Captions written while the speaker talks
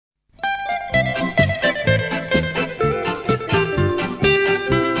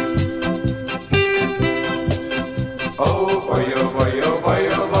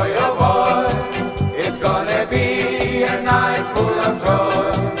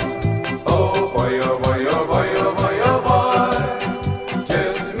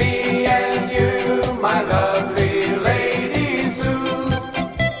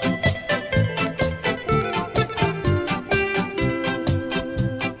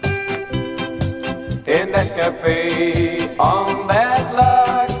in that cafe on that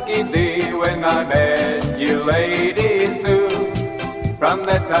lucky day when I met you, Lady Sue. From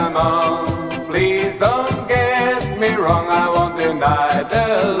that time on, please don't get me wrong, I want a night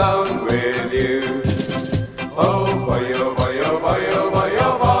alone with you. Oh boy, oh boy, oh boy, oh boy,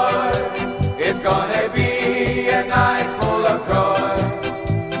 oh boy, it's gonna be a night full of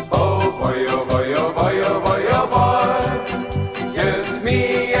joy. Oh boy, oh boy, oh boy, oh boy, oh boy, just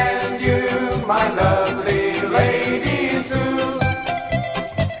me and you, my lovely Lady Sue.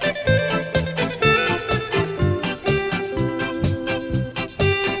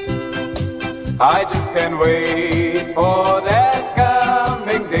 I just can't wait for that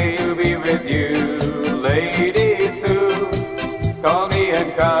coming day to be with you, Lady Sue. Call me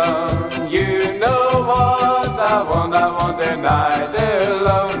and come, you know what I want a night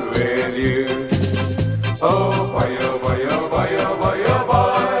alone with you. Oh boy, oh boy, oh boy, oh boy, oh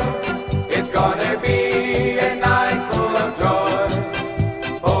boy, it's gonna be a night full of joy.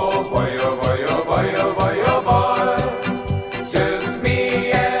 Oh boy, oh boy, oh boy, oh boy, oh boy, just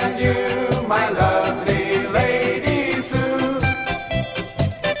me and you, my lovely Lady Sue.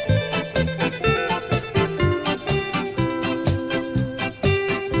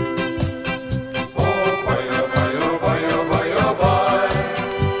 Oh boy, oh boy, oh boy, oh boy, oh boy.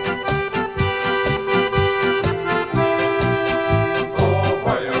 Oh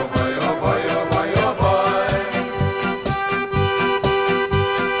boy, oh boy, oh boy, oh boy, oh boy.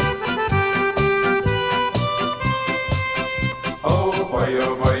 Oh boy,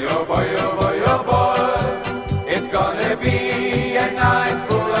 oh boy, oh boy, oh boy, oh boy, it's gonna be